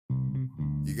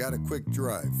You got a quick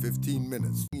drive, 15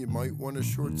 minutes. You might want a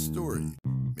short story.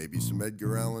 Maybe some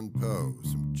Edgar Allan Poe,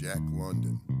 some Jack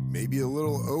London, maybe a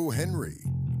little O. Henry.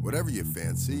 Whatever you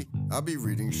fancy, I'll be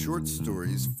reading short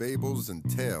stories, fables, and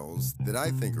tales that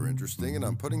I think are interesting and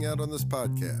I'm putting out on this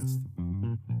podcast.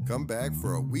 Come back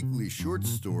for a weekly short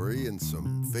story and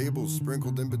some fables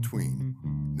sprinkled in between.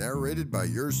 Narrated by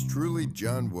yours truly,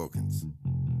 John Wilkins.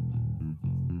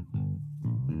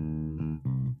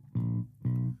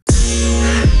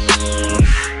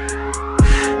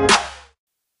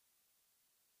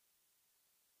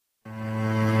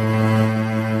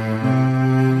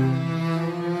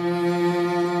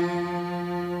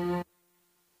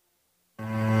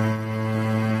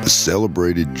 The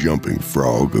Celebrated Jumping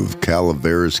Frog of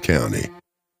Calaveras County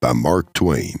by Mark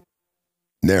Twain.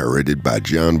 Narrated by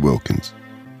John Wilkins.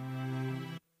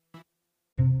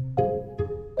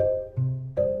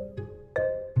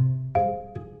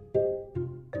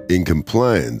 In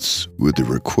compliance with the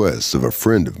request of a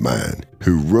friend of mine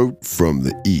who wrote from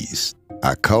the East,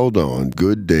 I called on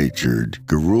good-natured,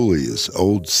 garrulous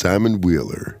old Simon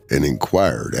Wheeler and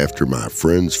inquired after my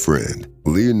friend's friend,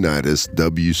 Leonidas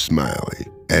W. Smiley,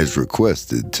 as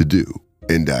requested to do,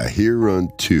 and I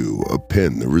hereunto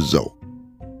append the result.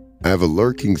 I have a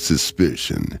lurking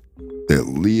suspicion that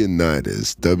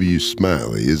Leonidas W.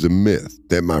 Smiley is a myth,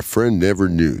 that my friend never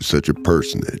knew such a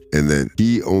personage, and that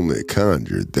he only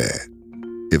conjured that.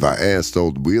 If I asked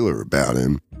old Wheeler about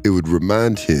him, it would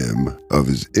remind him of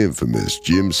his infamous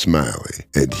Jim Smiley,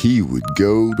 and he would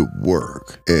go to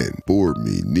work and bore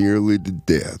me nearly to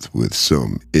death with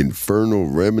some infernal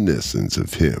reminiscence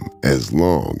of him, as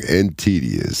long and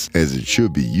tedious as it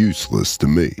should be useless to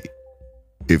me.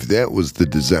 If that was the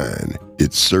design,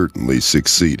 it certainly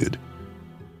succeeded.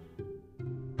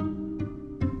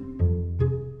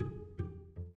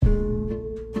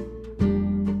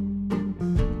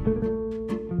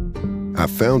 I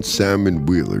found Simon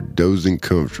Wheeler dozing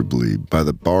comfortably by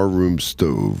the barroom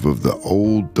stove of the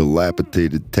old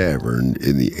dilapidated tavern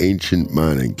in the ancient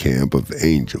mining camp of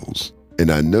Angels, and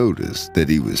I noticed that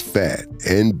he was fat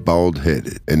and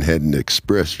bald-headed and had an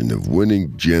expression of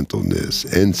winning gentleness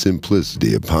and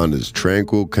simplicity upon his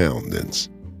tranquil countenance.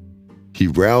 He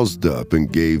roused up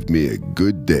and gave me a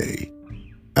good day.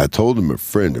 I told him a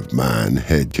friend of mine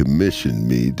had commissioned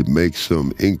me to make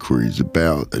some inquiries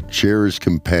about a cherished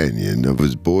companion of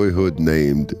his boyhood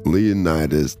named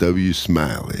Leonidas W.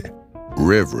 Smiley.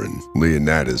 Reverend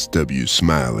Leonidas W.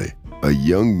 Smiley, a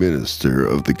young minister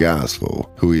of the gospel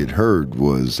who he had heard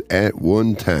was at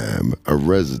one time a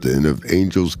resident of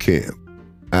Angel's Camp.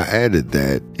 I added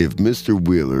that if Mr.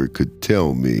 Wheeler could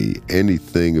tell me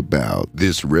anything about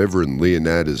this Reverend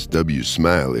Leonidas W.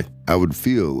 Smiley, I would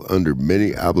feel under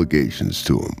many obligations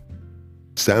to him.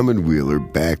 Simon Wheeler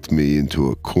backed me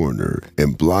into a corner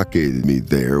and blockaded me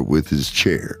there with his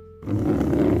chair,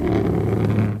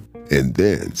 and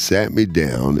then sat me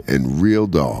down and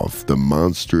reeled off the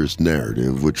monstrous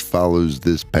narrative which follows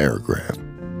this paragraph.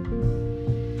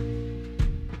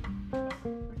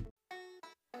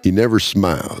 He never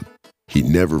smiled, he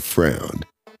never frowned,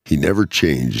 he never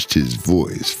changed his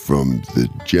voice from the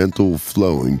gentle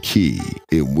flowing key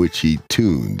in which he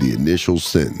tuned the initial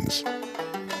sentence.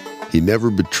 He never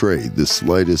betrayed the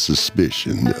slightest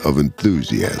suspicion of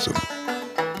enthusiasm,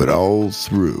 but all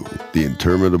through the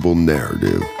interminable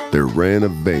narrative there ran a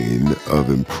vein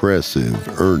of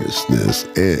impressive earnestness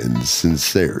and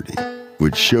sincerity,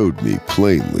 which showed me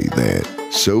plainly that,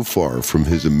 so far from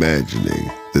his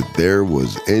imagining that there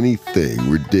was anything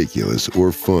ridiculous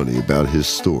or funny about his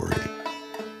story,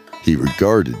 he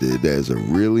regarded it as a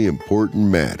really important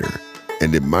matter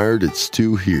and admired its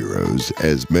two heroes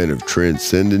as men of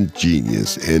transcendent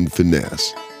genius and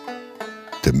finesse.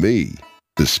 To me,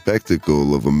 the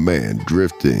spectacle of a man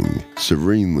drifting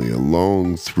serenely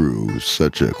along through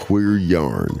such a queer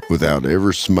yarn without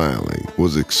ever smiling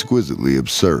was exquisitely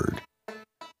absurd.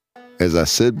 As I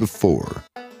said before,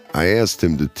 I asked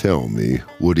him to tell me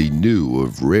what he knew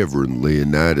of Reverend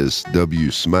Leonidas W.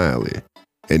 Smiley,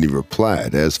 and he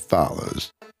replied as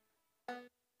follows.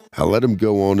 I let him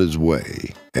go on his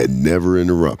way and never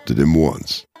interrupted him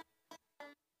once.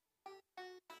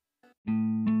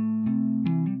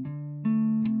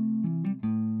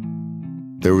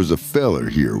 There was a feller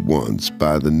here once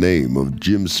by the name of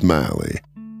Jim Smiley.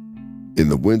 In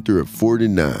the winter of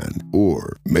 '49,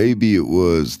 or maybe it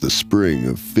was the spring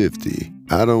of '50,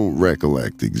 I don't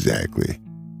recollect exactly.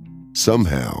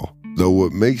 Somehow, though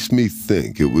what makes me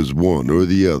think it was one or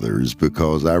the other is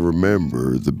because I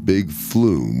remember the big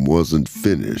flume wasn't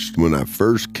finished when I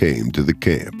first came to the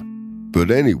camp. But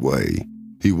anyway,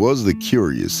 He was the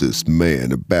curiousest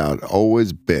man about,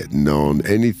 always betting on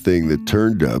anything that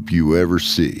turned up you ever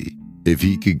see, if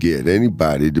he could get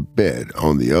anybody to bet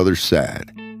on the other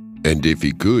side. And if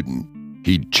he couldn't,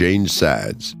 he'd change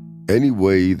sides. Any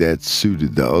way that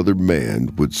suited the other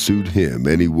man would suit him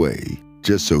anyway,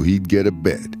 just so he'd get a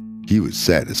bet. He was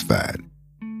satisfied.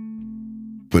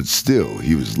 But still,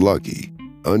 he was lucky,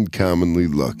 uncommonly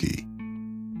lucky.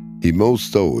 He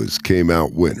most always came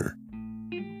out winner.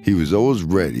 He was always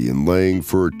ready and laying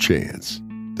for a chance.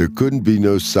 There couldn't be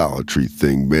no solitary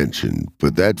thing mentioned,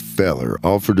 but that feller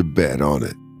offered to bet on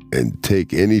it and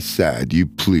take any side you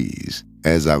please,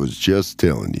 as I was just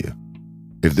telling you.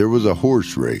 If there was a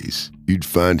horse race, you'd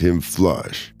find him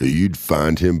flush, or you'd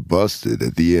find him busted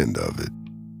at the end of it.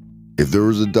 If there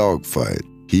was a dog fight,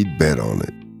 he'd bet on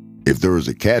it. If there was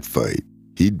a cat fight,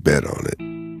 he'd bet on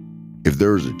it. If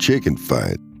there was a chicken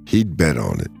fight, he'd bet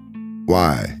on it.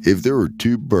 Why, if there were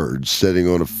two birds sitting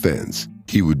on a fence,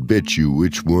 he would bet you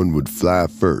which one would fly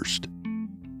first.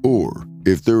 Or,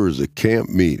 if there was a camp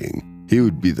meeting, he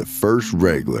would be the first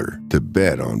regular to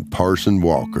bet on Parson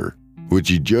Walker, which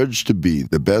he judged to be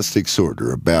the best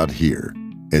exhorter about here.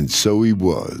 And so he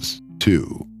was,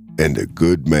 too, and a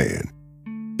good man.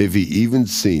 If he even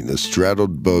seen a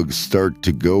straddled bug start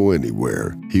to go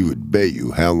anywhere, he would bet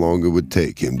you how long it would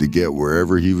take him to get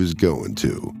wherever he was going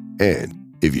to. And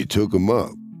if you took him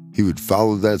up, he would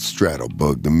follow that straddle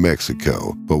bug to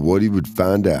Mexico, but what he would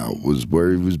find out was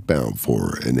where he was bound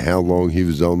for and how long he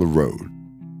was on the road.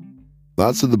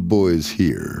 Lots of the boys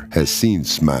here has seen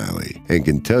Smiley and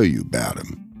can tell you about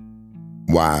him.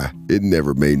 Why, it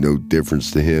never made no difference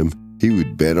to him. He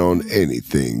would bet on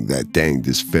anything, that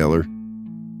dangdest feller.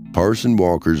 Parson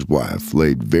Walker's wife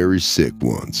laid very sick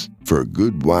once, for a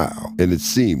good while, and it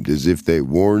seemed as if they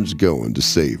warn's going to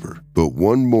save her. But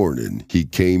one morning he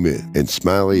came in, and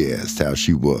Smiley asked how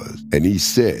she was, and he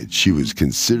said she was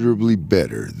considerably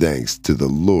better thanks to the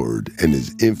Lord and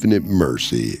His infinite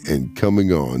mercy, and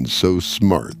coming on so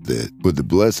smart that, with the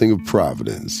blessing of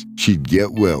Providence, she'd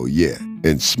get well yet.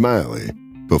 And Smiley,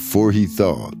 before he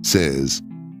thought, says,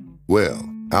 "Well,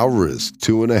 I'll risk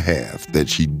 2.5 that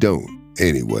she don't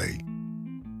anyway."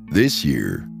 This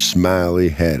year, Smiley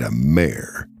had a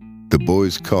mare. The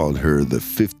boys called her the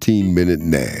 15-minute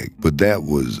nag, but that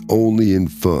was only in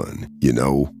fun, you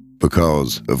know,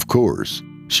 because, of course,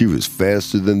 she was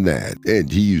faster than that, and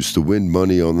he used to win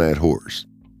money on that horse.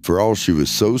 For all she was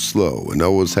so slow and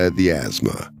always had the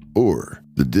asthma, or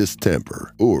the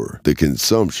distemper, or the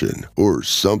consumption, or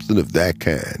something of that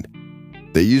kind.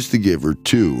 They used to give her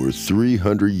 200 or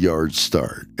 300 yards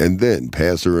start, and then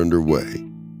pass her underway.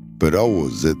 But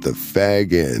always at the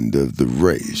fag end of the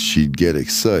race, she'd get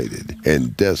excited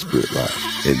and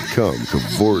desperate-like, and come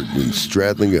cavorting and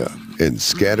straddling up, and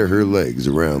scatter her legs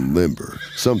around limber,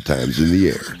 sometimes in the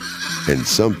air, and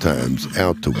sometimes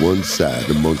out to one side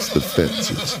amongst the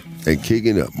fences, and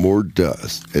kicking up more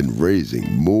dust and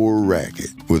raising more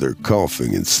racket, with her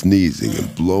coughing and sneezing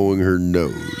and blowing her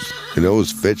nose, and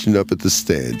always fetching up at the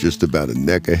stand just about a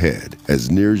neck ahead, as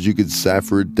near as you could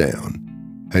cipher it down.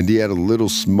 And he had a little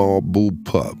small bull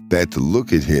pup that to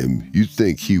look at him you'd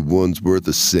think he one's worth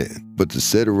a cent, but to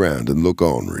sit around and look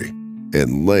ornery,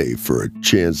 and lay for a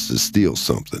chance to steal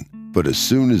something. But as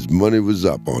soon as money was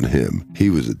up on him, he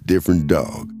was a different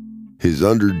dog. His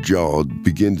underjaw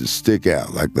began to stick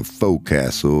out like the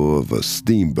forecastle of a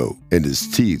steamboat, and his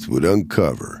teeth would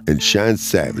uncover and shine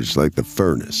savage like the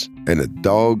furnace, and a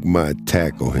dog might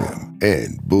tackle him,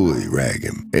 and bullyrag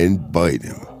him, and bite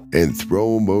him, and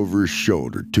throw him over his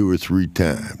shoulder 2 or 3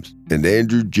 times. And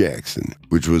Andrew Jackson,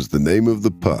 which was the name of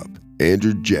the pup,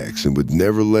 Andrew Jackson would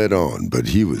never let on, but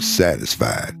he was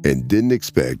satisfied and didn't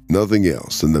expect nothing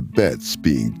else, and the bets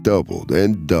being doubled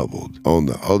and doubled on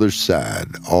the other side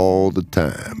all the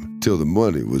time, till the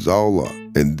money was all up.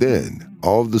 And then,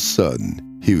 all of a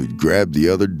sudden, he would grab the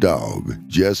other dog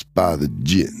just by the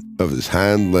gin of his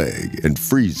hind leg and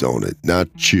freeze on it,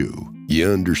 not chew. You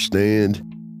understand?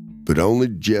 But only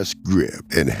just grip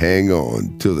and hang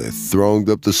on till they thronged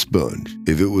up the sponge,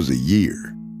 if it was a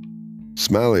year.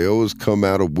 Smiley always come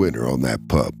out a winner on that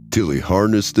pup, till he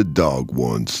harnessed a dog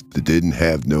once that didn't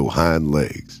have no hind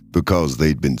legs, because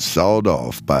they'd been sawed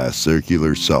off by a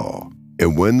circular saw.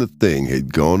 And when the thing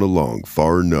had gone along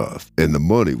far enough, and the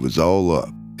money was all up,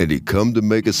 and he come to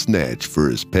make a snatch for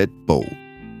his pet bolt,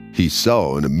 he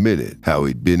saw in a minute how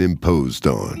he'd been imposed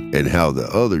on, and how the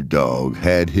other dog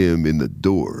had him in the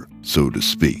door, so to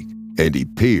speak, and he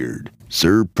peered,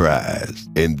 surprised,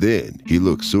 and then he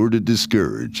looked sort of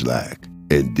discouraged like,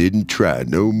 and didn't try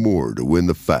no more to win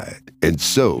the fight, and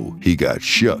so he got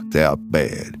shucked out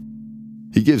bad.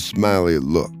 He gives Smiley a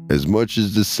look, as much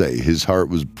as to say his heart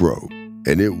was broke,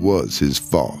 and it was his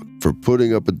fault for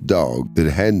putting up a dog that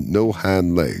hadn't no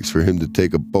hind legs for him to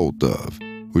take a bolt of,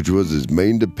 which was his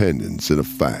main dependence in a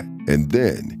fight. And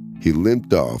then he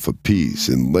limped off a piece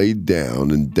and laid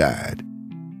down and died.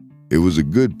 It was a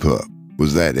good pup,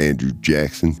 was that Andrew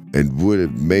Jackson, and would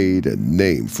have made a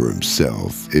name for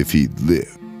himself if he'd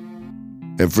lived.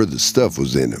 And for the stuff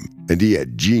was in him, and he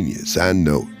had genius, I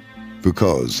know it,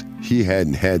 because he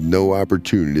hadn't had no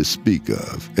opportunity to speak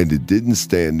of, and it didn't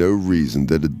stand no reason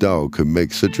that a dog could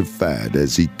make such a fight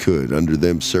as he could under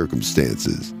them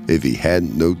circumstances if he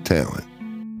hadn't no talent.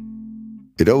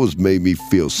 It always made me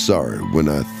feel sorry when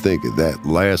I think of that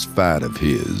last fight of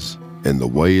his and the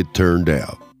way it turned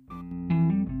out.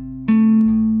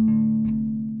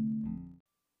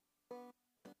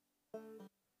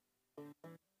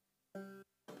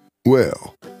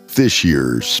 Well, this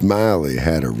year Smiley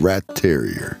had a rat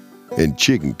terrier and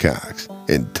chicken cocks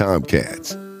and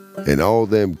tomcats and all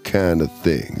them kind of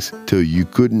things till you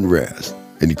couldn't rest,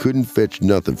 and you couldn't fetch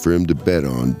nothing for him to bet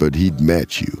on but he'd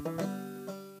match you.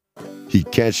 He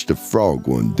catched a frog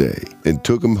one day and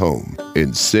took him home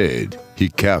and said he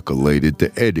calculated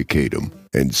to educate him,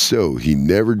 and so he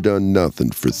never done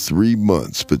nothing for 3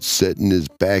 months but set in his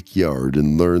backyard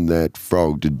and learn that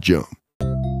frog to jump.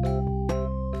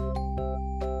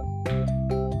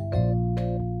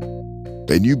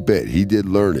 And you bet he did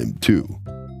learn him too.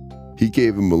 He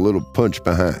gave him a little punch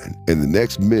behind, and the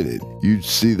next minute you'd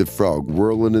see the frog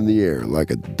whirling in the air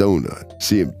like a donut,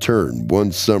 see him turn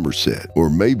one somerset, or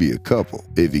maybe a couple,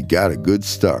 if he got a good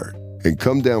start, and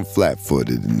come down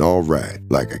flat-footed and all right,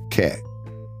 like a cat.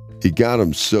 He got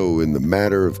him so in the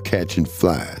matter of catching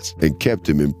flies, and kept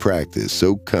him in practice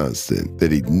so constant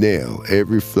that he'd nail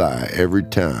every fly every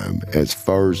time as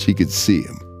far as he could see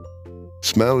him.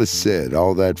 Smiley said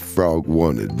all that frog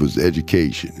wanted was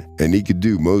education, and he could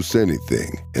do most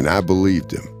anything, and I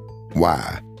believed him.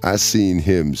 Why, I seen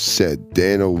him set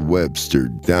Daniel Webster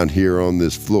down here on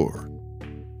this floor.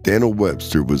 Daniel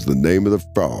Webster was the name of the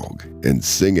frog, and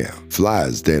sing out,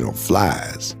 "Flies, Daniel,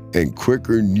 flies." And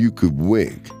quicker'n you could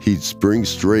wink, he'd spring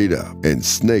straight up and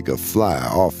snake a fly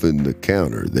off in the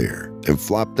counter there, and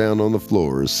flop down on the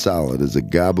floor as solid as a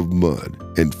gob of mud,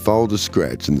 and fall to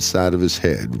scratch in the side of his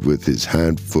head with his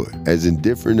hind foot, as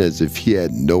indifferent as if he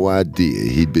had no idea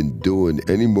he'd been doing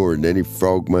any more than any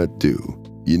frog might do.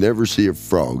 You never see a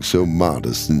frog so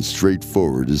modest and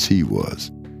straightforward as he was,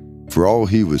 for all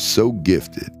he was so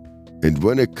gifted. And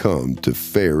when it come to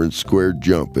fair and square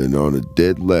jumping on a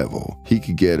dead level, he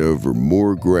could get over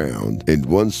more ground in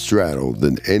one straddle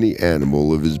than any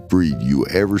animal of his breed you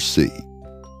ever see.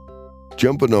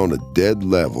 Jumping on a dead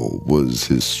level was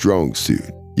his strong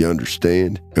suit, you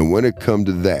understand? And when it come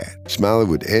to that, Smiley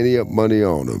would ante up money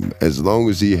on him as long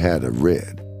as he had a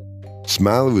red.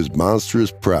 Smiley was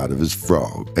monstrous proud of his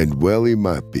frog, and well he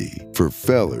might be, for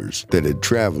fellers that had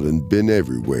traveled and been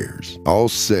everywheres all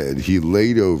said he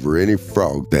laid over any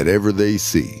frog that ever they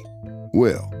see.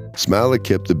 Well, Smiley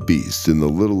kept the beast in the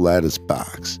little lattice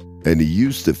box, and he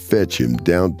used to fetch him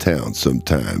downtown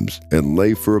sometimes and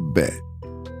lay for a bet.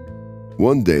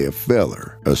 One day a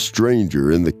feller, a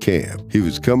stranger in the camp, he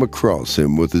was come across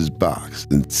him with his box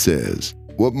and says,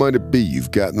 "What might it be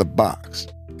you've got in the box?"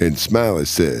 And Smiley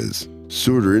says,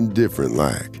 sorter indifferent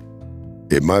like,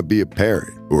 "It might be a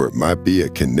parrot, or it might be a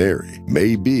canary,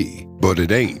 maybe, but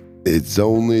it ain't. It's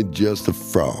only just a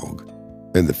frog."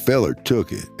 And the feller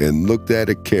took it and looked at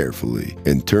it carefully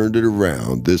and turned it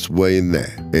around this way and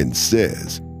that and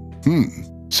says,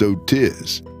 "So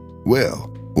 'tis. Well,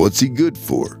 what's he good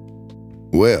for?"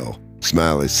 "Well,"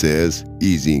 Smiley says,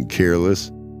 easy and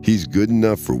careless, "he's good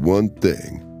enough for one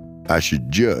thing. I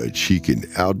should judge he can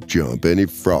outjump any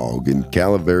frog in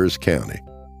Calaveras County."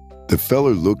 The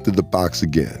feller looked at the box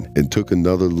again and took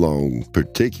another long,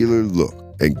 particular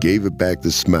look and gave it back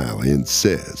to Smiley and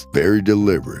says, very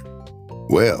deliberate,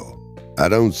 "Well, I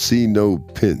don't see no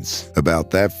pints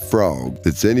about that frog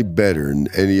that's any better than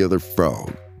any other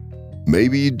frog."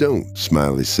 "Maybe you don't,"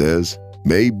 Smiley says.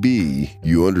 "Maybe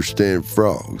you understand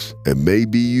frogs, and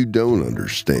maybe you don't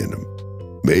understand them.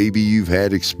 Maybe you've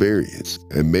had experience,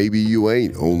 and maybe you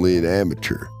ain't only an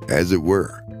amateur, as it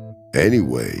were.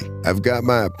 Anyway, I've got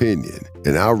my opinion,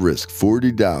 and I'll risk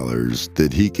 $40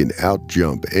 that he can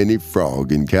outjump any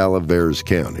frog in Calaveras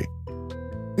County."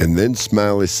 And then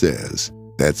Smiley says,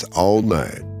 "That's all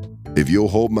night. If you'll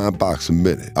hold my box a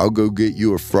minute, I'll go get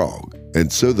you a frog." And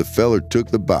so the feller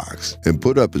took the box and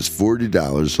put up his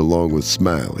 $40 along with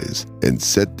Smiley's and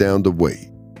sat down to wait.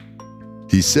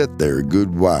 He sat there a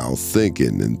good while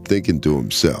thinking and thinking to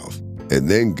himself, and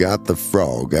then got the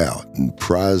frog out and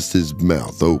prized his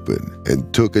mouth open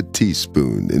and took a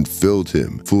teaspoon and filled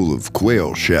him full of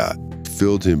quail shot,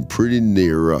 filled him pretty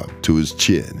near up to his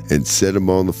chin and set him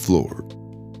on the floor.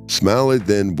 Smiley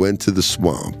then went to the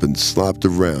swamp and slopped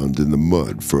around in the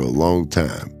mud for a long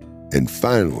time, and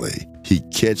finally he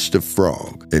catched a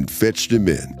frog and fetched him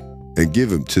in and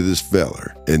give him to this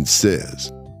feller and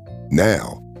says,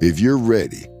 "Now, if you're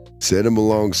ready, set him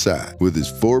alongside with his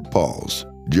 4 paws,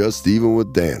 just even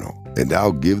with Dan'l, and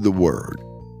I'll give the word."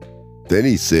 Then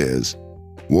he says,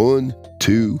 1,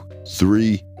 2,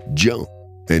 3, jump.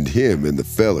 And him and the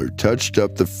feller touched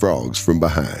up the frogs from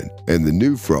behind, and the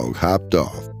new frog hopped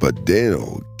off, but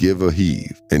Dan'l give a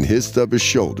heave and hissed up his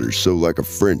shoulders so like a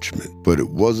Frenchman, but it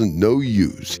wasn't no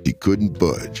use, he couldn't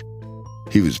budge.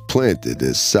 He was planted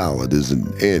as solid as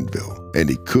an anvil, and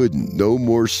he couldn't no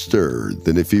more stir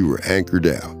than if he were anchored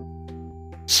out.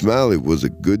 Smiley was a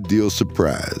good deal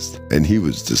surprised, and he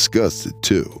was disgusted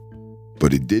too,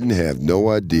 but he didn't have no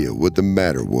idea what the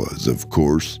matter was, of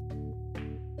course.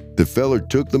 The feller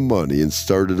took the money and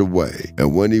started away,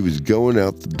 and when he was going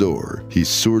out the door, he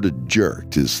sort of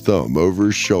jerked his thumb over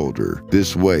his shoulder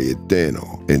this way at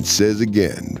Dan'l, and says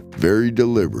again, very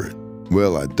deliberate,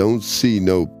 "Well, I don't see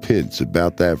no pints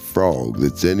about that frog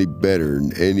that's any better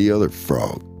than any other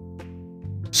frog."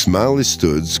 Smiley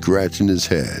stood scratching his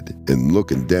head and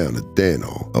looking down at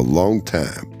Dan'l a long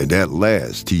time, and at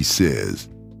last he says,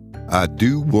 "I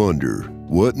do wonder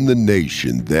what in the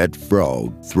nation that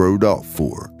frog throwed off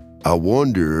for. I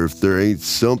wonder if there ain't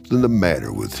something the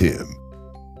matter with him."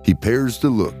 He 'pears to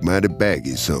look mighty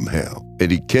baggy somehow,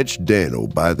 and he catched Dan'l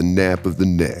by the nape of the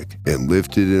neck and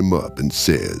lifted him up and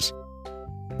says,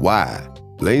 "Why,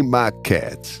 blame my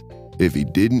cats if he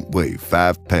didn't weigh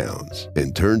 5 pounds,"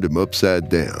 and turned him upside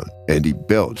down, and he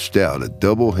belched out a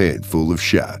double handful of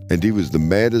shot, and he was the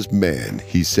maddest man.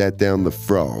 He sat down the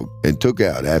frog and took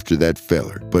out after that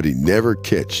feller, but he never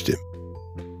catched him.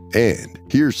 And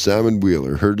here Simon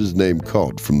Wheeler heard his name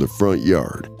called from the front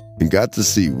yard and got to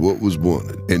see what was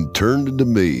wanted, and turned to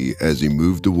me as he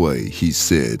moved away. He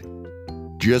said,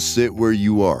 "Just sit where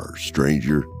you are,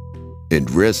 stranger, and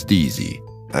rest easy.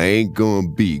 I ain't gonna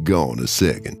be gone a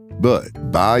second,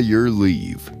 but by your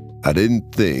leave." I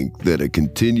didn't think that a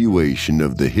continuation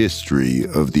of the history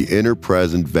of the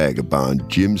enterprising vagabond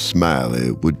Jim Smiley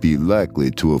would be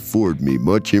likely to afford me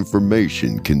much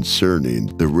information concerning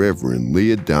the Reverend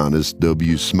Leodonis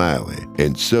W. Smiley,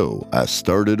 and so I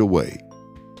started away.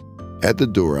 At the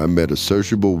door I met a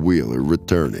sociable Wheeler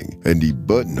returning, and he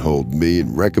buttonholed me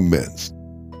and recommenced.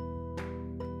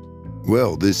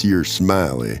 Well, this year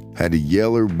Smiley had a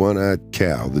yeller one-eyed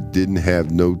cow that didn't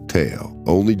have no tail,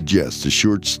 only just a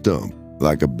short stump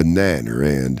like a banana,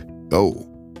 and, "Oh,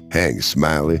 hang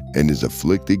Smiley and his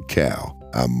afflicted cow,"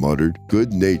 I muttered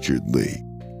good-naturedly,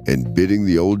 and bidding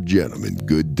the old gentleman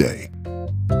good day,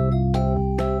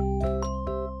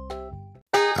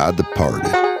 I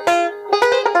departed.